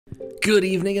Good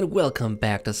evening and welcome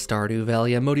back to Stardew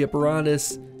Valley. I'm Modi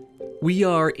Operandus. We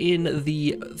are in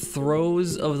the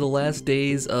throes of the last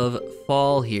days of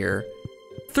fall here.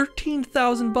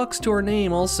 13,000 bucks to our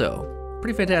name also.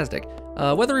 Pretty fantastic.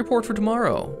 Weather report for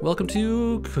tomorrow. Welcome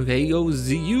to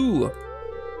KOZU.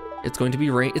 It's going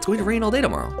to rain all day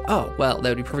tomorrow. Oh, well, that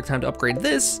would be perfect time to upgrade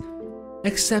this.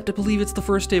 Except I believe it's the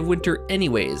first day of winter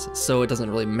anyways, so it doesn't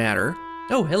really matter.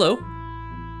 Oh, hello.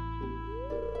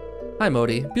 Hi,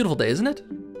 Modi. Beautiful day, isn't it?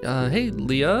 Hey,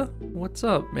 Leah. What's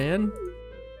up, man?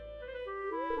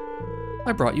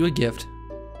 I brought you a gift.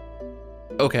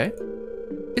 Okay.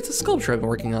 It's a sculpture I've been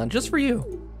working on, just for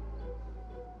you.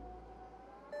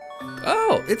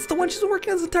 Oh, it's the one she's been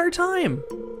working on this entire time.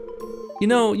 You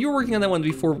know, you were working on that one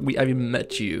before I even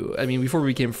met you. I mean, before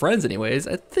we became friends anyways.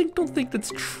 I don't think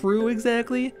that's true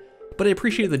exactly, but I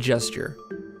appreciate the gesture.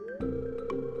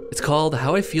 It's called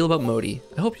How I Feel About Modi.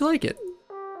 I hope you like it.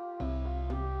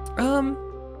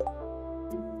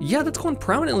 Yeah, that's going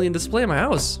prominently in display in my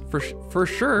house, for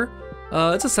sure.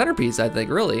 It's a centerpiece, I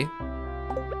think, really.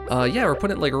 Yeah, we're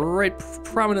putting it like right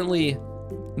prominently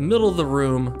middle of the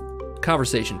room,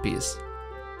 conversation piece.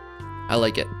 I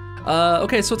like it.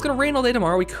 Okay, so it's gonna rain all day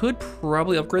tomorrow. We could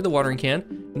probably upgrade the watering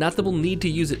can. Not that we'll need to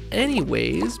use it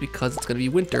anyways, because it's gonna be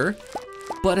winter.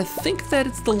 But I think that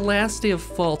it's the last day of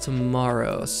fall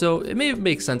tomorrow, so it may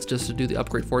make sense just to do the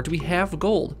upgrade for it. Do we have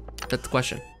gold? That's the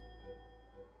question.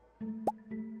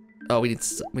 Oh, we need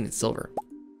silver.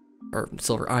 Or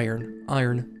silver, iron.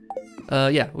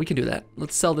 Yeah, we can do that.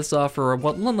 Let's sell this off for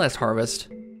one last harvest.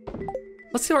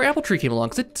 Let's see how our apple tree came along,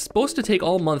 because it's supposed to take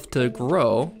all month to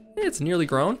grow. It's nearly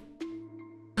grown.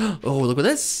 Oh, look at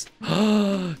this.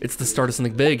 It's the start of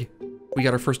something big. We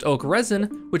got our first oak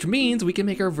resin, which means we can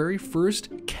make our very first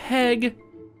keg.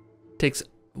 Takes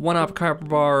 1 copper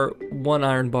bar, 1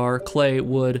 iron bar, clay,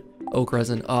 wood, oak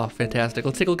resin. Oh, fantastic.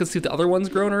 Let's take a look and see if the other one's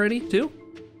grown already, too.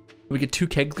 We get 2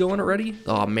 kegs going already?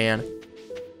 Oh, man.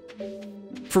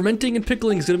 Fermenting and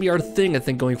pickling is gonna be our thing, I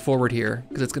think, going forward here.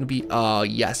 Because it's gonna be,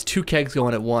 yes, 2 kegs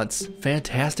going at once.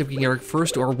 Fantastic, we can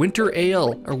get our winter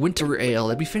ale.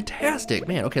 That'd be fantastic.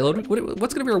 Man, okay,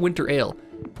 what's gonna be our winter ale?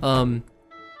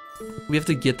 We have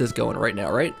to get this going right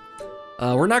now, right?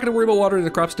 We're not gonna worry about watering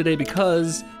the crops today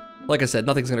because, like I said,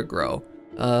 nothing's gonna grow.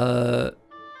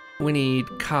 We need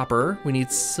copper, we need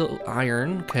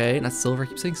iron, okay, not silver, I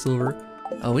keep saying silver.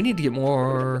 We need to get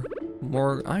more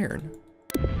iron.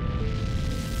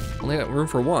 Only got room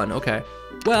for 1, okay.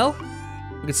 Well,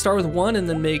 we can start with 1 and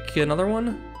then make another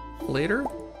one later.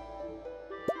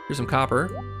 Here's some copper,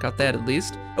 got that at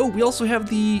least. Oh, we also have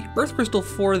the earth crystal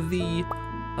for the,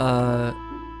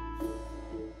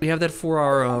 we have that for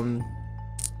our, what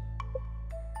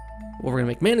we're gonna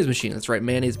make, mayonnaise machine, that's right,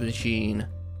 mayonnaise machine.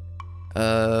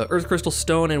 Earth crystal,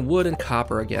 stone, and wood, and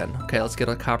copper again. Okay, let's get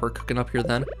a copper cooking up here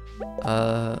then.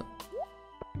 I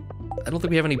don't think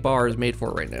we have any bars made for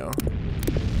it right now.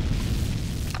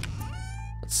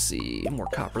 Let's see, more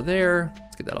copper there.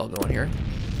 Let's get that all going here.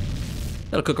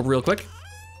 That'll cook up real quick.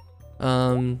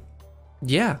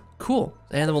 Yeah, cool.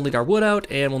 And then we'll need our wood out,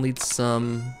 and we'll need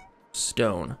some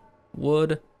stone.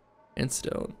 Wood and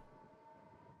stone.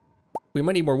 We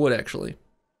might need more wood, actually.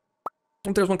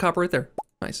 Oh, there's 1 copper right there.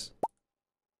 Nice.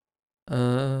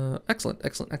 Excellent.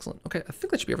 Okay, I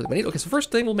think that should be everything we need. Okay, so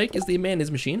first thing we'll make is the mayonnaise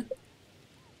machine.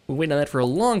 We've been waiting on that for a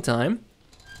long time.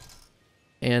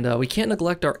 And we can't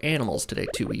neglect our animals today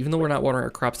too. Even though we're not watering our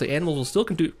crops, the animals will still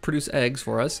produce eggs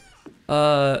for us.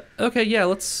 Okay, yeah,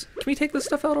 can we take this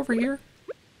stuff out over here?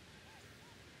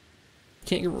 We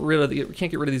can't get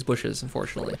rid of these bushes,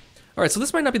 unfortunately. All right, so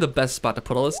this might not be the best spot to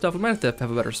put all this stuff. We might have to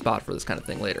have a better spot for this kind of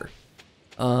thing later.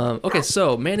 Okay,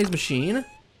 so mayonnaise machine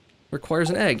requires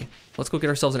an egg. Let's go get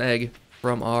ourselves an egg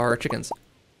from our chickens.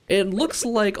 It looks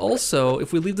like also,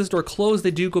 if we leave this door closed,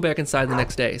 they do go back inside the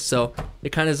next day. So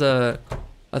it kind of is a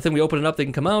thing, we open it up, they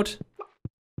can come out.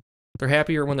 They're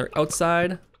happier when they're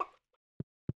outside.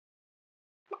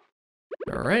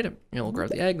 All right, and we'll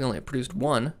grab the egg. They only have produced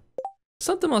 1.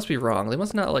 Something must be wrong. They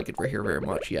must not like it right here very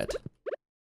much yet.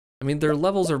 I mean, their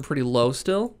levels are pretty low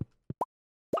still.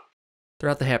 They're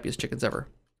not the happiest chickens ever.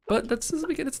 But it's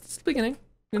the beginning.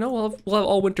 You know, we'll have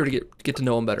all winter to get to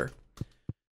know them better.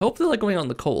 I hope they like going out in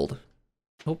the cold.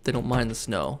 I hope they don't mind the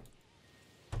snow.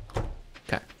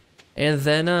 Okay. And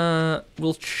then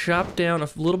we'll chop down a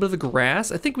little bit of the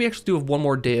grass. I think we actually do have 1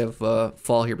 more day of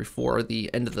fall here before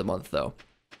the end of the month, though.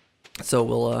 So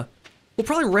we'll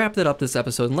probably wrap that up this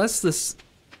episode, unless this.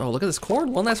 Oh, look at this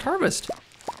corn! 1 last harvest.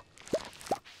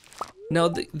 Now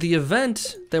the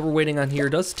event that we're waiting on here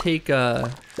does take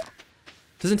does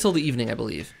until the evening, I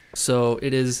believe. So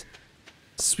it is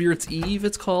Spirit's Eve,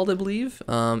 it's called, I believe.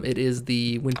 It is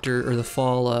the winter or the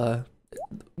fall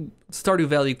Stardew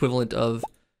Valley equivalent of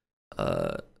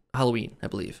Halloween, I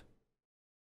believe.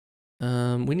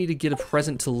 We need to get a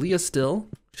present to Leah still.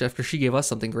 After she gave us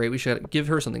something great, we should give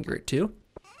her something great too.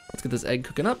 Let's get this egg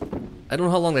cooking up. I don't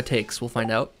know how long that takes. We'll find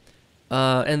out.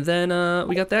 And then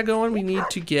we got that going. We need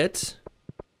to get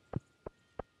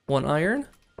 1 iron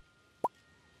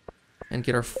and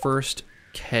get our first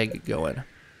keg going.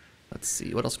 Let's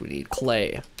see, what else do we need?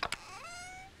 Clay.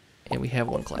 And we have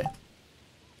 1 clay.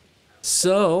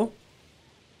 So,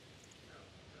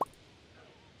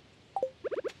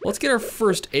 let's get our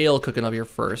first ale cooking up here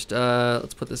first.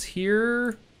 Let's put this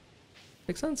here.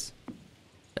 Make sense?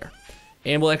 There.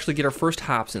 And we'll actually get our first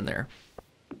hops in there.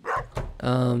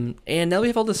 And now we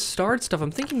have all this starred stuff.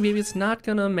 I'm thinking maybe it's not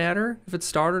gonna matter if it's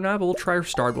starred or not, but we'll try our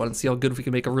starred one and see how good if we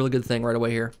can make a really good thing right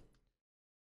away here.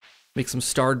 Make some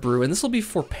starred brew, and this will be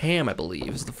for Pam, I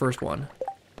believe, is the first one.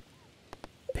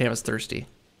 Pam is thirsty.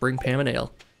 Bring Pam an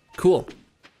ale. Cool.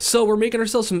 So we're making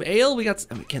ourselves some ale. We got,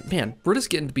 man, we're just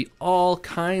getting to be all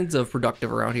kinds of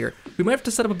productive around here. We might have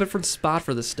to set up a different spot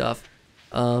for this stuff.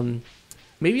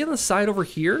 Maybe on the side over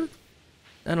here?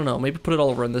 I don't know, maybe put it all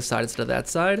over on this side instead of that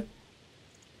side.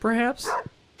 Perhaps?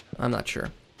 I'm not sure.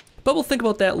 But we'll think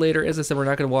about that later. As I said, we're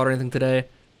not gonna water anything today.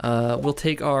 We'll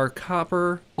take our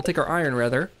iron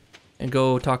rather, and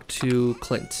go talk to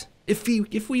Clint. If we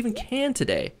even can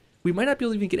today. We might not be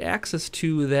able to even get access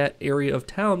to that area of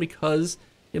town because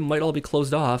it might all be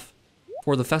closed off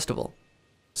for the festival.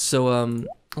 So,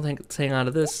 let's hang on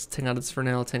to this. Let's hang on to this for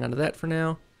now. Let's hang on to that for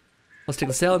now. Let's take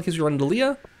the salad in case we run into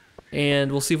Leah,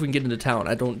 and we'll see if we can get into town.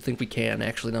 I don't think we can,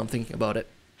 actually, now I'm thinking about it.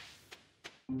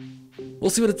 We'll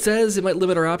see what it says. It might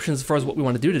limit our options as far as what we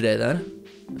want to do today, then.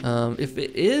 If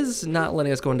it is not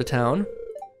letting us go into town,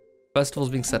 festival's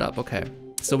being set up, okay.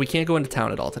 So we can't go into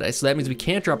town at all today, so that means we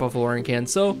can't drop off a watering can,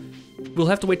 so we'll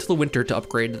have to wait till the winter to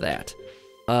upgrade that.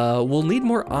 We'll need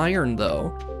more iron,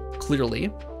 though,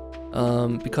 clearly,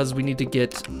 because we need to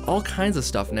get all kinds of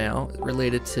stuff now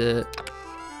related to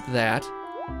that.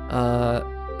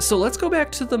 So let's go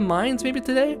back to the mines maybe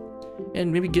today,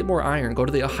 and maybe get more iron, go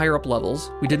to the higher up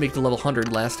levels. We did make the level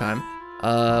 100 last time.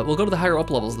 We'll go to the higher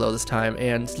up levels, though, this time,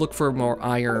 and look for more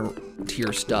iron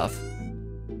tier stuff.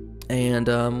 And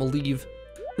we'll leave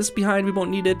this behind, we won't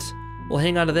need it. We'll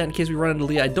hang on to that in case we run into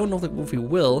Leah. I don't know if we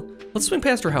will. Let's swing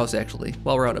past her house, actually,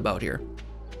 while we're out and about here.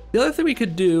 The other thing we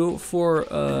could do for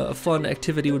a fun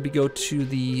activity would be go to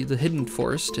the hidden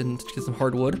forest and get some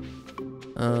hardwood.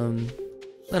 I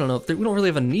don't know, we don't really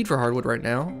have a need for hardwood right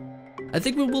now. I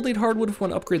think we will need hardwood if we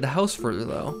want to upgrade the house further,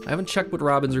 though. I haven't checked what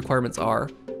Robin's requirements are.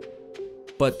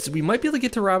 But we might be able to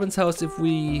get to Robin's house if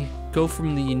we go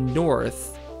from the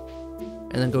north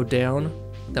and then go down.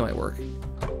 That might work.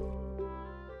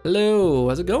 Hello,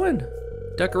 how's it going?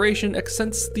 Decorations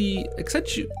accentuate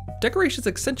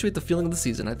the feeling of the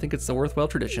season. I think it's a worthwhile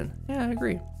tradition. Yeah, I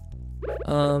agree.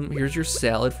 Here's your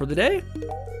salad for the day.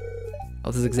 Oh,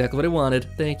 this is exactly what I wanted.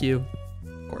 Thank you.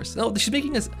 Of course. No, she's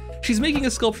making a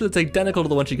sculpture that's identical to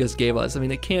the one she just gave us. I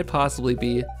mean, it can't possibly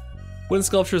be. One of the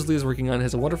sculptures Lee's working on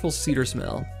has a wonderful cedar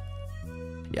smell.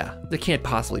 Yeah, that can't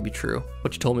possibly be true.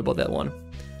 What you told me about that one.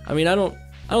 I mean, I don't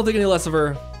think any less of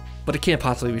her, but it can't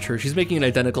possibly be true. She's making an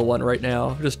identical one right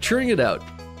now. Just churning it out.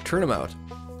 Churn them out.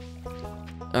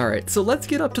 All right, so let's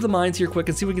get up to the mines here quick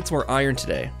and see if we can get some more iron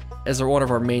today as one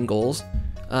of our main goals.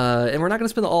 And we're not gonna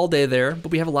spend all day there,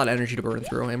 but we have a lot of energy to burn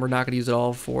through, and we're not gonna use it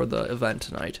all for the event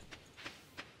tonight.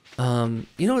 You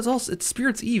know, it's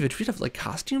Spirit's Eve. It should have like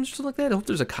costumes or something like that. I hope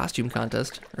there's a costume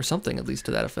contest or something at least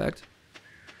to that effect.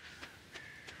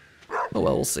 Oh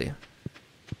well, we'll see.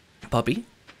 Puppy.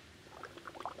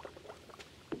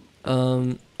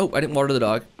 Oh, I didn't water the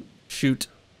dog. Shoot.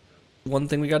 One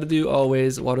thing we gotta do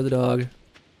always, water the dog.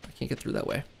 I can't get through that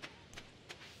way.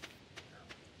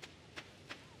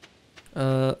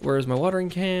 Where's my watering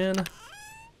can?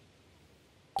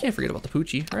 Can't forget about the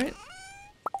Poochie, right?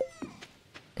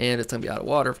 And it's gonna be out of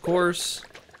water, of course.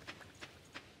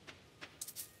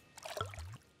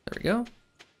 There we go.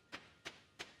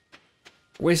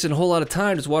 Wasting a whole lot of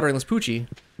time just watering this Poochie,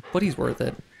 but he's worth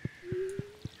it.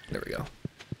 There we go.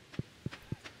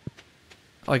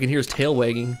 Oh, I can hear his tail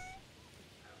wagging.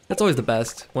 That's always the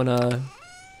best, when a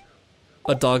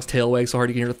dog's tail wags so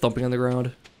hard you can hear it thumping on the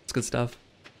ground. It's good stuff.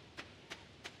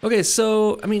 Okay,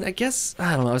 so, I mean, I guess,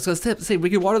 I don't know, I was gonna say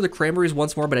we could water the cranberries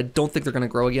once more, but I don't think they're gonna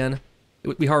grow again.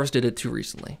 We harvested it too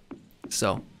recently.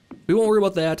 So, we won't worry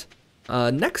about that.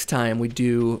 Next time we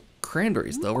do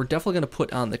cranberries, though, we're definitely gonna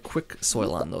put on the quick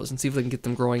soil on those and see if we can get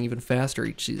them growing even faster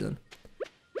each season.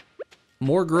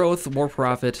 More growth, more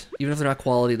profit. Even if they're not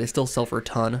quality, they still sell for a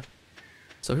ton.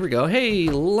 So here we go. Hey,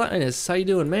 Linus, how you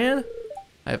doing, man?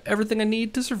 I have everything I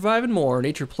need to survive and more.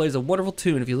 Nature plays a wonderful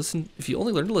tune if you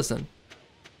only learn to listen.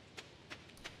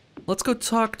 Let's go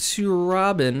talk to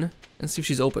Robin and see if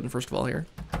she's open, first of all, here.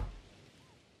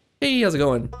 Hey, how's it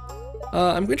going?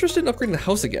 I'm interested in upgrading the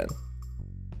house again.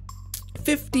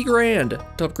 50 grand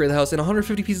to upgrade the house and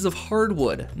 150 pieces of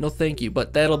hardwood. No thank you,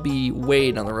 but that'll be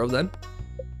way down the road then.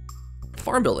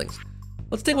 Farm buildings.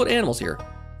 Let's take a look at animals here.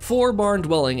 4 barn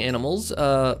dwelling animals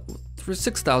for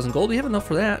 6,000 gold. We have enough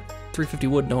for that. 350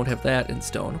 wood, don't have that in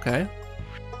stone, okay.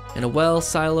 And a well,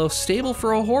 silo, stable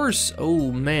for a horse.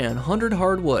 Oh man, 100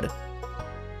 hardwood.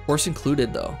 Horse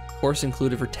included though. Horse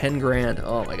included for 10 grand,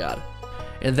 oh my god.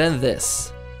 And then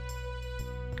this.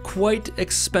 Quite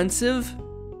expensive.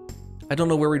 I don't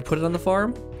know where we'd put it on the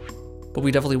farm, but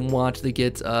we definitely want to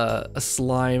get a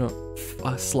slime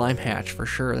hatch for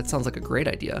sure. That sounds like a great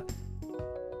idea.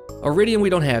 Iridium we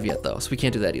don't have yet though, so we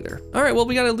can't do that either. All right, well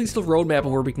we got at least a roadmap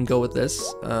of where we can go with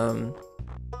this.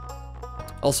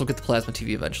 Also get the plasma TV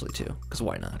eventually too, because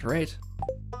why not, right?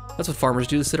 That's what farmers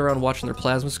do, sit around watching their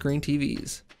plasma screen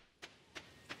TVs.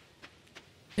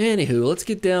 Anywho, let's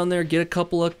get down there, get a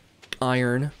couple of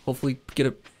iron, hopefully get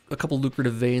a couple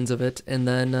lucrative veins of it, and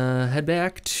then head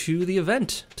back to the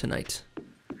event tonight.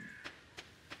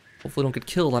 Hopefully don't get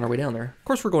killed on our way down there. Of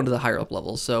course we're going to the higher up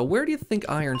levels, so where do you think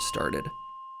iron started?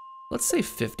 Let's say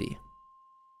 50.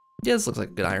 Yeah, this looks like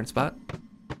a good iron spot.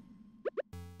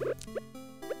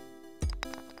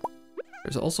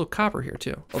 There's also copper here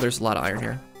too. Oh, there's a lot of iron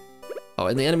here. Oh,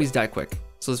 and the enemies die quick,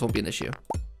 so this won't be an issue.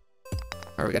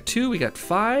 All right, we got 2, we got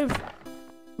 5.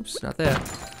 Oops, not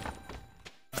that.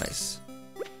 Nice.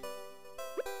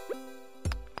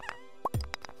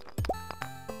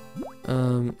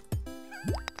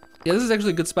 Yeah, this is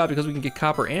actually a good spot because we can get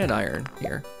copper and iron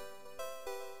here.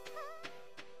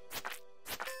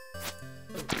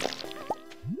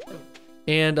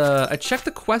 And I checked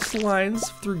the quest lines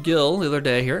through Gil the other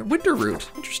day here. Winter Root,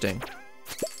 interesting.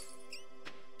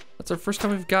 That's our first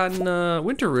time we've gotten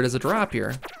Winter Root as a drop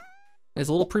here. It's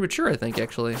a little premature, I think,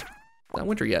 actually. Not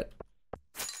winter yet.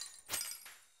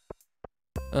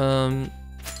 Yeah,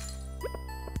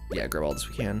 grab all this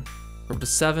we can. We're up to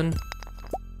 7.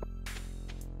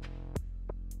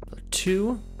 Another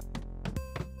 2.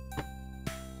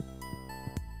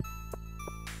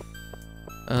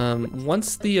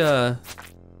 Once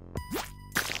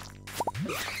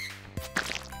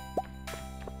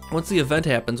the event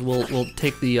happens, we'll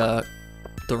take the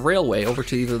railway over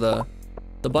to either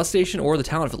the bus station or the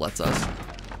town if it lets us,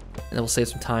 and then we'll save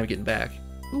some time getting back.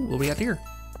 Ooh, what do we got here?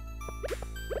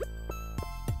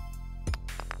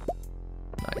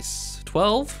 Nice.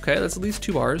 12. Okay, that's at least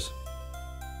 2 bars.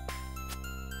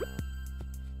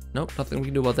 Nope, nothing we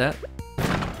can do about that.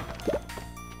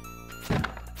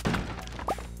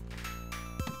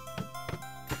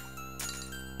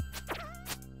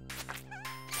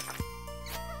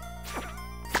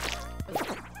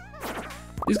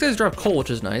 These guys drop coal, which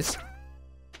is nice.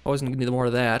 Always need more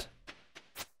of that.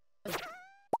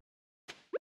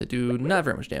 They do not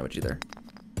very much damage either.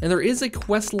 And there is a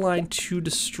quest line to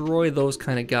destroy those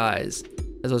kind of guys,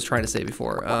 as I was trying to say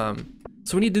before.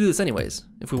 So we need to do this anyways,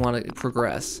 if we want to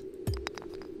progress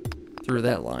through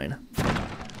that line.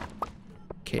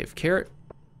 Cave carrot.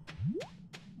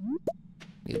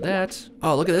 Need that.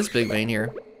 Oh, look at this big vein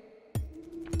here.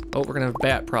 Oh, we're gonna have a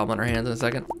bat problem on our hands in a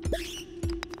second.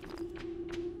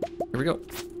 Here we go.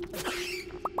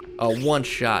 Oh, 1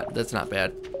 shot. That's not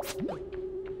bad.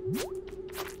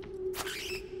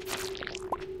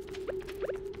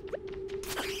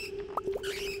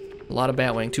 A lot of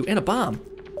batwing too, and a bomb.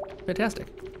 Fantastic.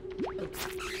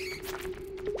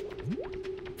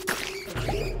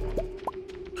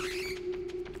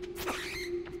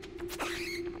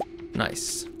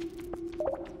 Nice.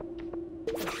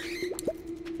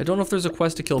 I don't know if there's a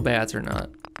quest to kill bats or not.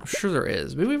 I'm sure there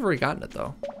is. Maybe we've already gotten it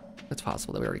though. It's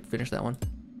possible that we already finished that one.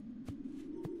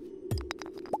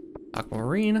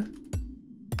 Aquamarine.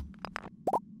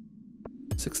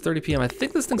 6:30 p.m. I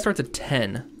think this thing starts at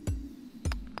 10.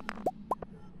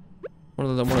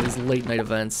 One of these late night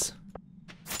events.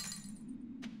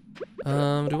 Do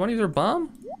we want to use our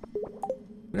bomb?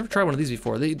 We never tried one of these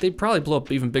before. They probably blow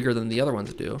up even bigger than the other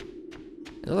ones do.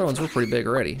 The other ones were pretty big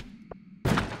already.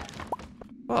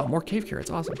 Oh, more cave carrots,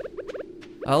 awesome.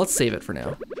 Let's save it for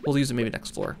now. We'll use it maybe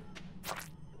next floor.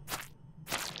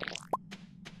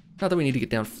 Not that we need to get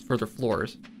down further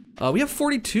floors. We have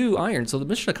 42 iron, so the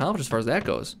mission accomplished as far as that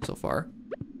goes so far.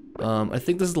 I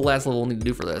think this is the last level we'll need to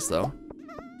do for this, though.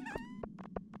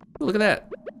 Ooh, look at that.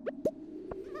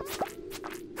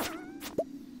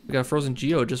 We got a frozen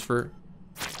geo just for...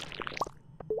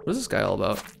 What is this guy all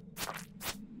about?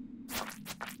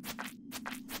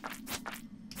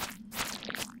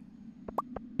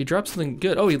 He dropped something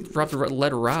good. Oh, he dropped a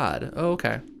lead rod. Oh,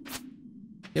 okay.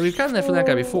 Yeah, we've gotten that from that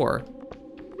guy before.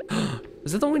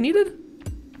 Is that the one we needed?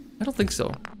 I don't think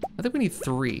so. I think we need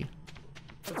 3.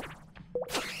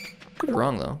 Could be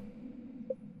wrong though.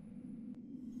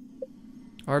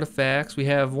 Artifacts, we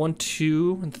have 1,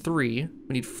 2, and 3.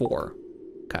 We need 4.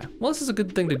 Okay, well this is a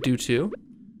good thing to do too.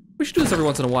 We should do this every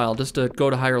once in a while, just to go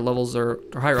to higher levels or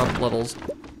higher up levels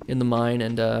in the mine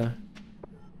and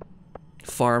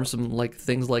farm some like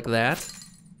things like that.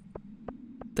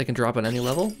 They can drop on any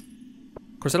level.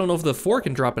 Of course, I don't know if the 4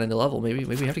 can drop on any level. Maybe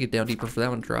we have to get down deeper for that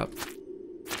one to drop.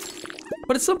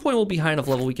 But at some point we'll be high enough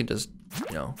level we can just,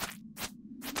 you know,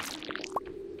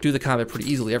 do the combat pretty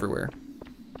easily everywhere.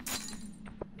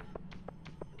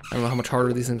 I don't know how much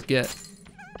harder these things get.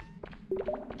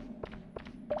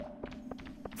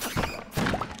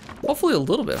 Hopefully a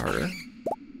little bit harder.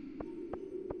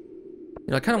 You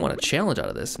know, I kind of want a challenge out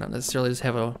of this, not necessarily just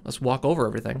have us walk over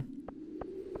everything.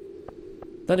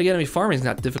 Then again, I mean, farming is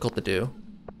not difficult to do,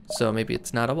 so maybe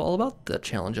it's not all about the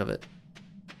challenge of it.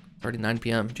 It's already 9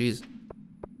 p.m. Jeez.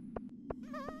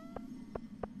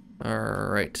 All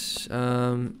right.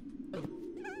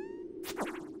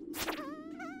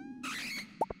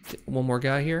 One more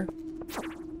guy here.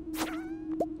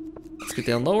 Let's get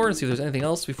down lower and see if there's anything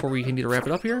else before we need to wrap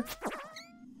it up here.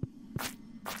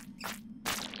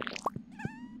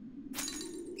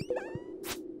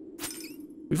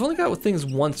 We've only got things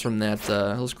once from that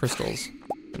those crystals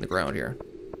in the ground here.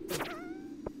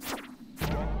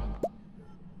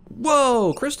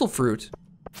 Whoa, crystal fruit.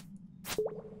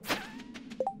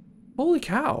 Holy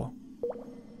cow.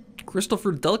 Crystal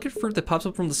fruit, delicate fruit that pops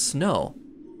up from the snow.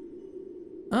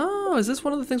 Oh, is this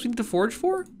one of the things we need to forage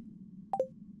for?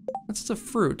 That's just a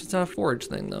fruit, it's not a forage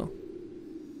thing though.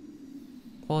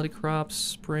 Quality crops,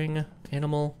 spring,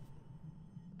 animal.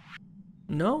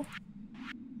 No?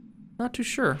 Not too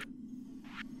sure.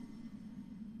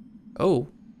 Oh,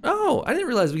 I didn't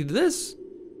realize we did this.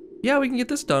 Yeah, we can get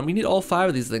this done. We need all 5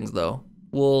 of these things though.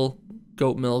 Wool,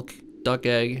 goat milk, duck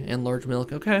egg, and large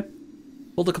milk, okay.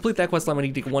 Well, to complete that quest line, we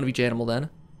need to get 1 of each animal then,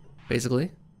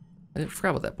 basically. I forgot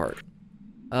about that part.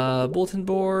 Bulletin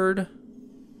board.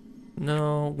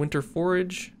 No, winter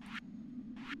forage.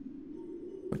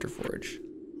 Winter forage.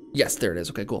 Yes, there it is,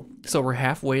 okay, cool. So we're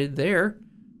halfway there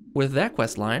with that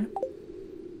quest line.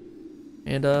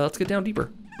 And let's get down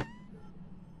deeper.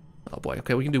 Oh boy,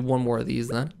 okay, we can do 1 more of these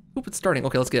then. Oop, it's starting.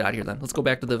 Okay, let's get out of here then. Let's go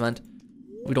back to the event.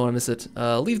 We don't want to miss it.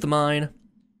 Leave the mine.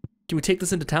 Can we take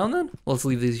this into town then? Well, let's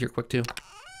leave these here quick too.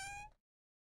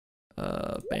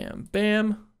 Bam,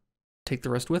 bam. Take the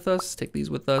rest with us. Take these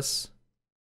with us.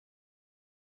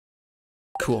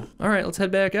 Cool. All right, let's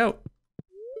head back out.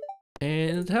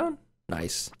 And into town.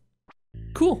 Nice.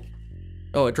 Cool.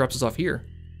 Oh, it drops us off here.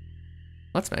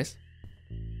 That's nice.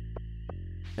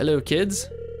 Hello, kids.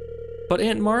 But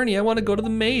Aunt Marnie, I want to go to the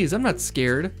maze. I'm not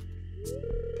scared.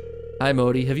 Hi,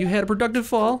 Modi. Have you had a productive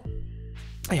fall?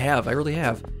 I have. I really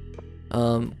have.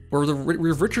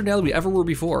 We're richer now than we ever were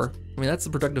before. I mean, that's a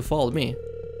productive fall to me.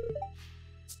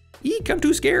 Eek, I'm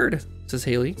too scared, says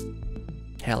Haley.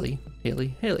 Haley.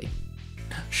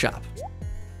 Shop.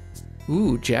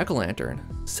 Ooh,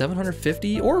 jack-o'-lantern.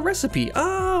 750 or a recipe.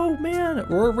 Oh, man.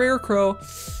 Or a rare crow.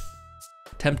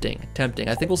 Tempting.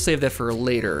 I think we'll save that for a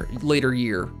later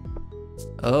year.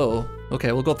 Oh,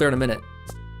 okay, we'll go up there in a minute.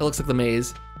 It looks like the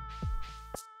maze.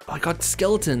 Oh, I got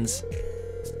skeletons.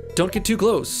 Don't get too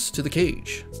close to the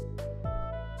cage.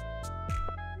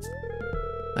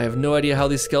 I have no idea how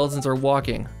these skeletons are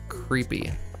walking.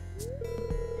 Creepy.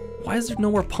 Why is there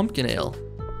no more pumpkin ale?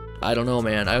 I don't know,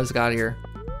 man. I just got here.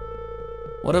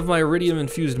 One of my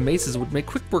iridium-infused maces would make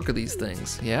quick work of these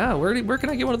things. Yeah, where can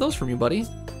I get one of those from you, buddy?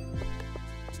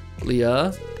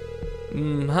 Leah.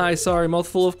 Hi, sorry,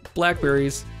 mouthful of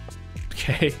blackberries.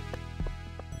 Okay.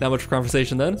 Not much for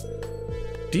conversation then.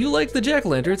 Do you like the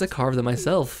jack-o'-lanterns? I carved them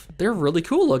myself. They're really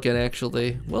cool looking,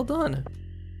 actually. Well done.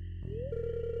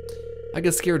 I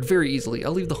get scared very easily.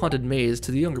 I'll leave the haunted maze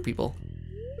to the younger people.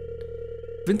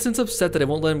 Vincent's upset that I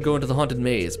won't let him go into the haunted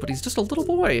maze, but he's just a little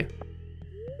boy.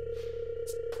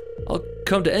 I'll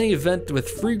come to any event with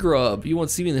free grub. You won't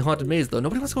see me in the haunted maze, though.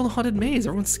 Nobody wants to go in the haunted maze.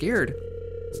 Everyone's scared.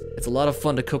 It's a lot of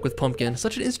fun to cook with pumpkin.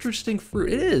 Such an interesting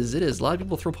fruit. It is. A lot of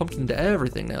people throw pumpkin into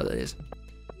everything nowadays.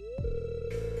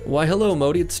 Why, hello,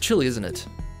 Modi. It's chilly, isn't it?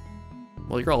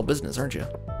 Well, you're all business, aren't you?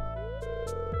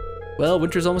 Well,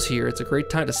 winter's almost here. It's a great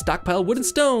time to stockpile wood and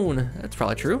stone. That's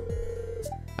probably true.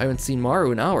 I haven't seen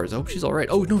Maru in hours. I hope she's all right.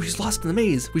 Oh, no, she's lost in the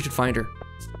maze. We should find her.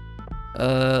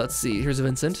 Let's see. Here's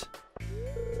Vincent.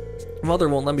 Mother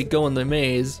won't let me go in the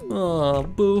maze. Aw,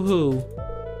 boo-hoo.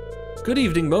 Good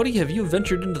evening, Modi. Have you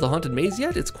ventured into the haunted maze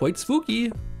yet? It's quite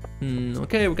spooky.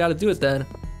 Okay, we gotta do it then.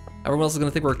 Everyone else is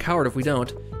gonna think we're a coward if we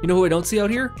don't. You know who I don't see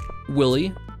out here? Willy.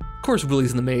 Of course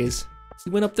Willy's in the maze. He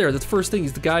went up there. That's the first thing.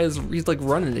 He's like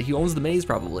running it. He owns the maze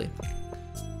probably.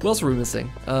 Who else are we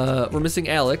missing? We're missing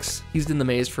Alex. He's in the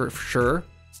maze for sure.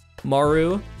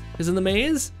 Maru is in the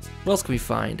maze. What else can we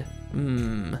find?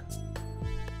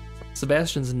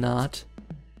 Sebastian's not.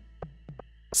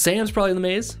 Sam's probably in the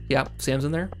maze. Yeah, Sam's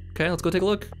in there. Okay, let's go take a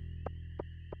look.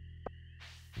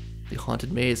 The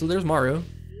haunted maze. Oh, there's Maru.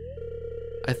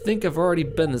 I think I've already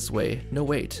been this way. No,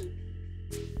 wait.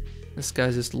 This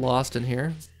guy's just lost in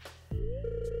here.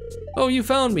 Oh, you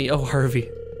found me. Oh, Harvey.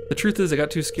 The truth is I got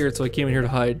too scared, so I came in here to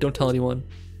hide. Don't tell anyone.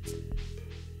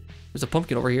 There's a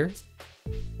pumpkin over here.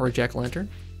 Or a jack-o'-lantern.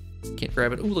 Can't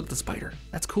grab it. Ooh, look at the spider.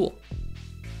 That's cool.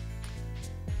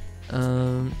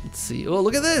 Let's see. Oh,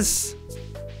 look at this.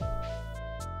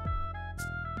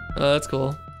 That's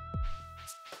cool.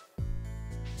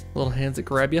 Little hands that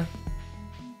grab you.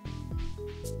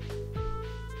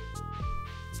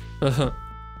 That's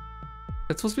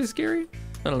supposed to be scary?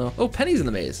 I don't know. Oh, Penny's in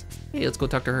the maze. Hey, let's go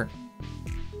talk to her.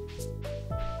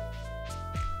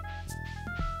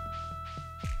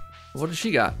 What does she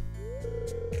got?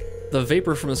 The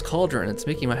vapor from this cauldron. It's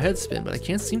making my head spin, but I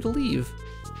can't seem to leave.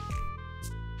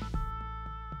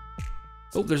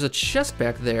 Oh, there's a chest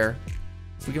back there.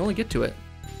 We can only get to it.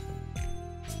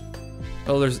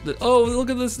 Oh, oh,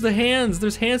 look at this, the hands.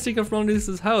 There's hands sticking from underneath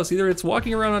this house. Either it's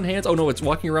walking around on hands. Oh no, it's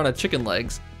walking around on chicken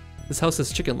legs. This house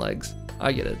has chicken legs.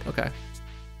 I get it, okay.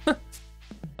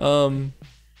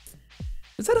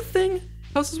 Is that a thing?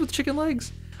 Houses with chicken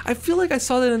legs? I feel like I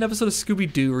saw that in an episode of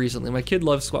Scooby-Doo recently. My kid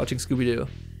loves watching Scooby-Doo.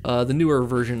 The newer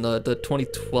version, the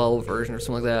 2012 version or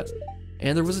something like that.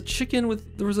 And there was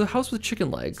a house with chicken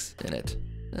legs in it.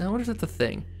 I wonder if that's a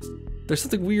thing. There's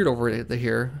something weird over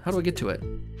here. How do I get to it?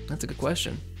 That's a good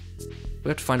question. We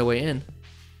have to find a way in.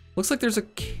 Looks like there's a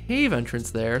cave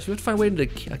entrance there, so we have to find a way into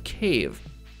a cave.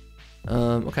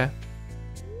 Okay.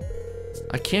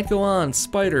 I can't go on,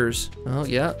 spiders. Oh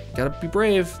yeah, gotta be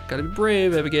brave,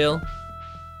 Abigail.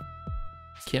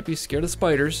 Can't be scared of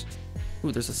spiders.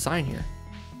 Ooh, there's a sign here.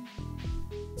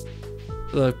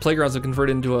 The playgrounds have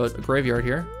converted into a graveyard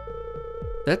here.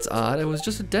 That's odd, it was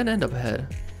just a dead end up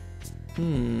ahead.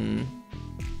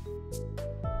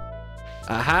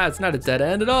 Aha, it's not a dead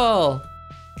end at all.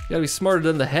 You gotta be smarter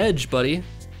than the hedge, buddy.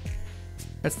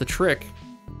 That's the trick.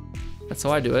 That's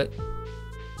how I do it.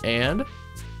 And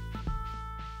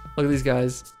look at these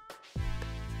guys.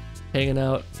 Hanging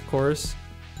out, of course.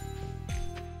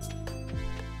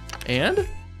 And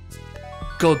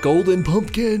golden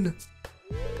pumpkin.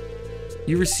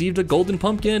 You received a golden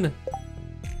pumpkin.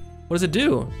 What does it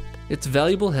do? It's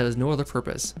valuable, has no other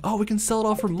purpose. Oh, we can sell it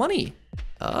off for money.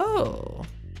 Oh.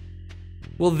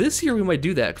 Well, this year we might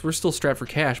do that because we're still strapped for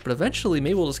cash, but eventually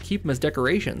maybe we'll just keep them as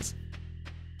decorations.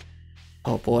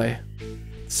 Oh boy.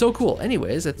 So cool.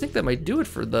 Anyways, I think that might do it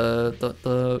for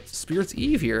the Spirit's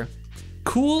Eve here.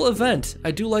 Cool event. I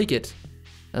do like it.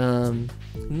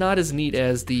 Not as neat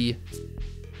as the...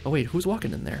 Oh wait, who's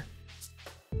walking in there?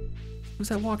 Who's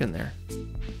that walking there?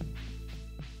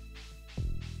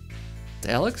 It's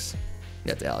Alex?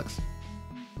 Yeah, it's Alex.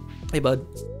 Hey, bud.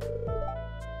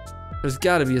 There's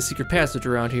gotta be a secret passage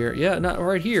around here. Yeah, not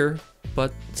right here,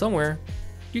 but somewhere.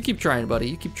 You keep trying, buddy.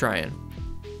 You keep trying.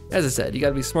 As I said, you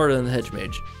gotta be smarter than the hedge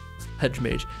mage.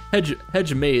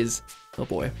 Hedge maze. Oh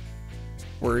boy.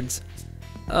 Words.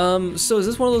 So is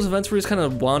this one of those events where we just kind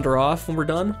of wander off when we're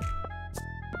done?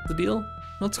 The deal?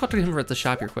 Let's talk to him at the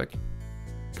shop here quick.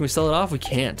 Can we sell it off? We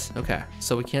can't. Okay,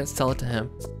 so we can't sell it to him.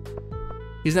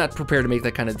 He's not prepared to make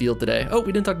that kind of deal today. Oh,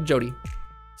 we didn't talk to Jody.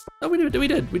 Oh, we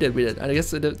did. I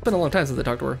guess it's been a long time since I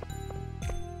talked to her.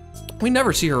 We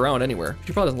never see her around anywhere.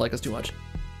 She probably doesn't like us too much.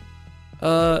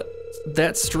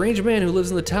 That strange man who lives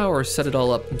in the tower set it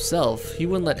all up himself. He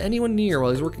wouldn't let anyone near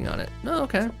while he's working on it. Oh,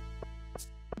 okay.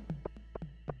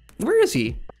 Where is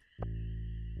he?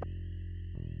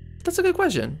 That's a good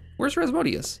question. Where's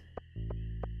Rasmodius?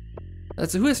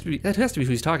 That has to be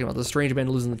who he's talking about, the strange man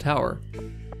who lives in the tower.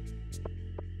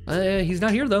 He's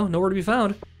not here though, nowhere to be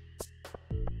found.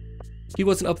 He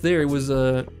wasn't up there, it was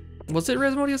it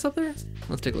Rasmodius up there?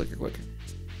 Let's take a look here quick.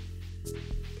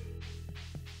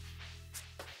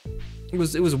 It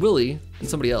was Willy and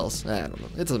somebody else. I don't know,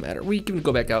 it doesn't matter. We can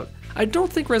go back out. I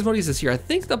don't think Rasmodius is here. I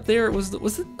think up there it was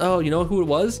it, oh, you know who it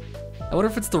was? I wonder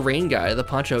if it's the rain guy, the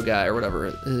poncho guy or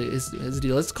whatever his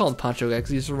deal. Let's call him poncho guy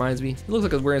because he just reminds me. He looks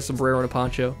like he's wearing a sombrero and a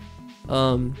poncho.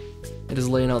 And just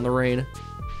laying out in the rain.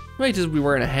 He might just be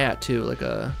wearing a hat too, like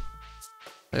a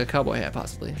cowboy hat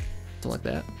possibly. Something like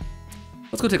that.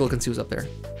 Let's go take a look and see who's up there.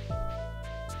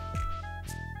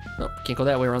 Oh, can't go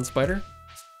that way around spider.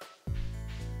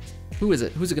 Who is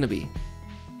it? Who's it gonna be?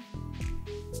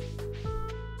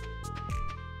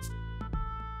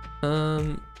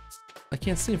 I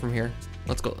can't see him from here.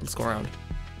 Let's go around.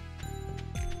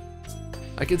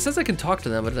 It says I can talk to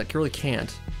them, but I really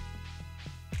can't.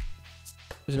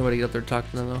 There's nobody to get up there to talk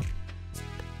to them though.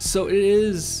 So it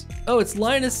is, oh, it's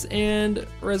Linus and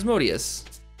Rasmodius.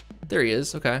 There he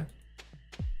is, okay.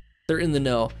 They're in the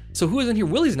know. So who is in here?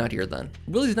 Willie's not here then.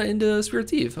 Willie's not into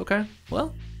Spirit's Eve, okay.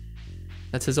 Well,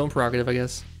 that's his own prerogative, I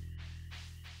guess.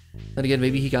 Then again,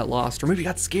 maybe he got lost, or maybe he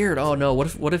got scared. Oh no,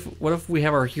 what if we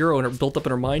have our hero built up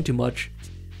in our mind too much?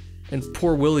 And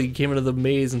poor Willie came into the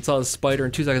maze and saw the spider,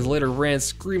 and 2 seconds later ran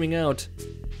screaming out.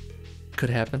 Could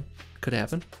happen. Could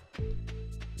happen.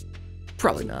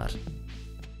 Probably not.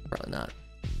 Probably not.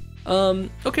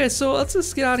 Okay, so let's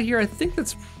just get out of here. I think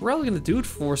that's probably gonna do it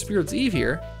for Spirit's Eve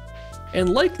here. And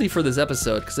likely for this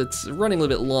episode, because it's running a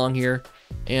little bit long here.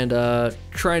 And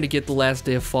trying to get the last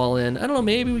day of fall in. I don't know,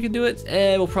 maybe we can do it.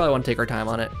 We'll probably want to take our time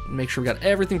on it. And make sure we got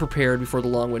everything prepared before the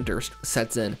long winter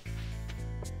sets in.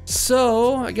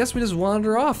 So, I guess we just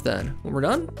wander off then. When we're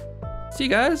done, see you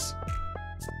guys.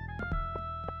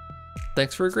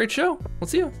 Thanks for a great show. We'll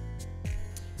see you.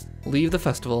 Leave the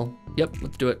festival. Yep,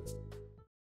 let's do it.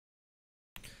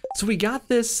 So we got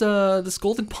this this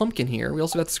golden pumpkin here. We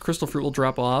also got this crystal fruit we'll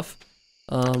drop off.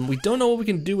 We don't know what we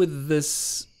can do with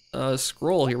this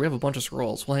scroll here. We have a bunch of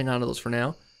scrolls. We'll hang on to those for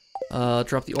now.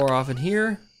 Drop the ore off in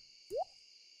here.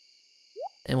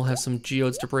 And we'll have some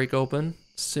geodes to break open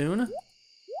soon.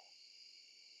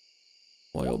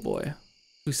 Boy, oh boy. Can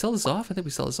we sell this off? I think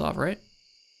we sell this off, right?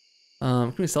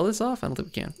 Can we sell this off? I don't think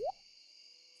we can.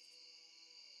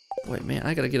 Boy, man,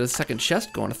 I gotta get a second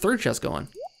chest going, a third chest going.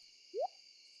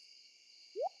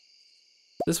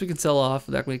 This we can sell off,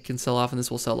 that we can sell off, and this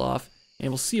will sell off. And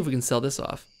we'll see if we can sell this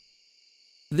off.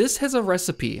 This has a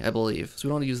recipe, I believe, so we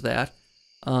don't want to use that.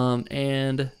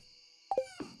 And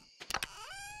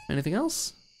anything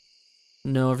else?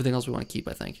 No, everything else we want to keep,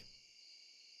 I think.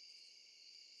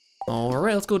 All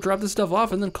right, let's go drop this stuff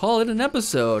off and then call it an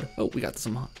episode. Oh, we got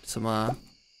some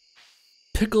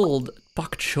pickled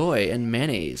bok choy and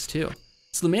mayonnaise too.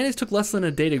 So the mayonnaise took less than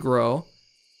a day to grow.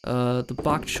 The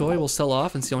bok choy we'll sell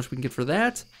off and see how much we can get for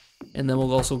that. And then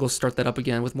we'll also go start that up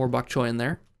again with more bok choy in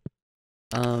there.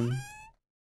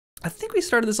 I think we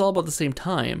started this all about the same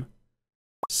time.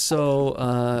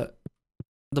 So,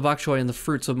 the bok choy and the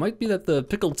fruit. So it might be that the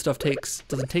pickled stuff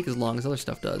doesn't take as long as other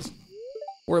stuff does.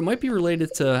 Or it might be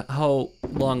related to how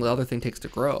long the other thing takes to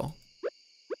grow.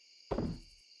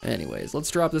 Anyways,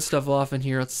 let's drop this stuff off in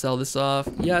here. Let's sell this off.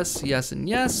 Yes, yes, and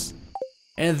yes.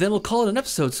 And then we'll call it an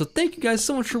episode. So thank you guys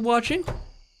so much for watching.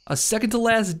 A second to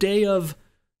last day of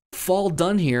fall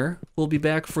done here. We'll be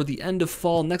back for the end of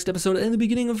fall next episode and the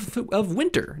beginning of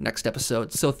winter next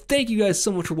episode. So thank you guys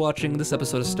so much for watching this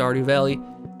episode of Stardew Valley,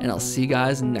 and I'll see you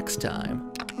guys next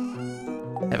time.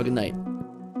 Have a good night.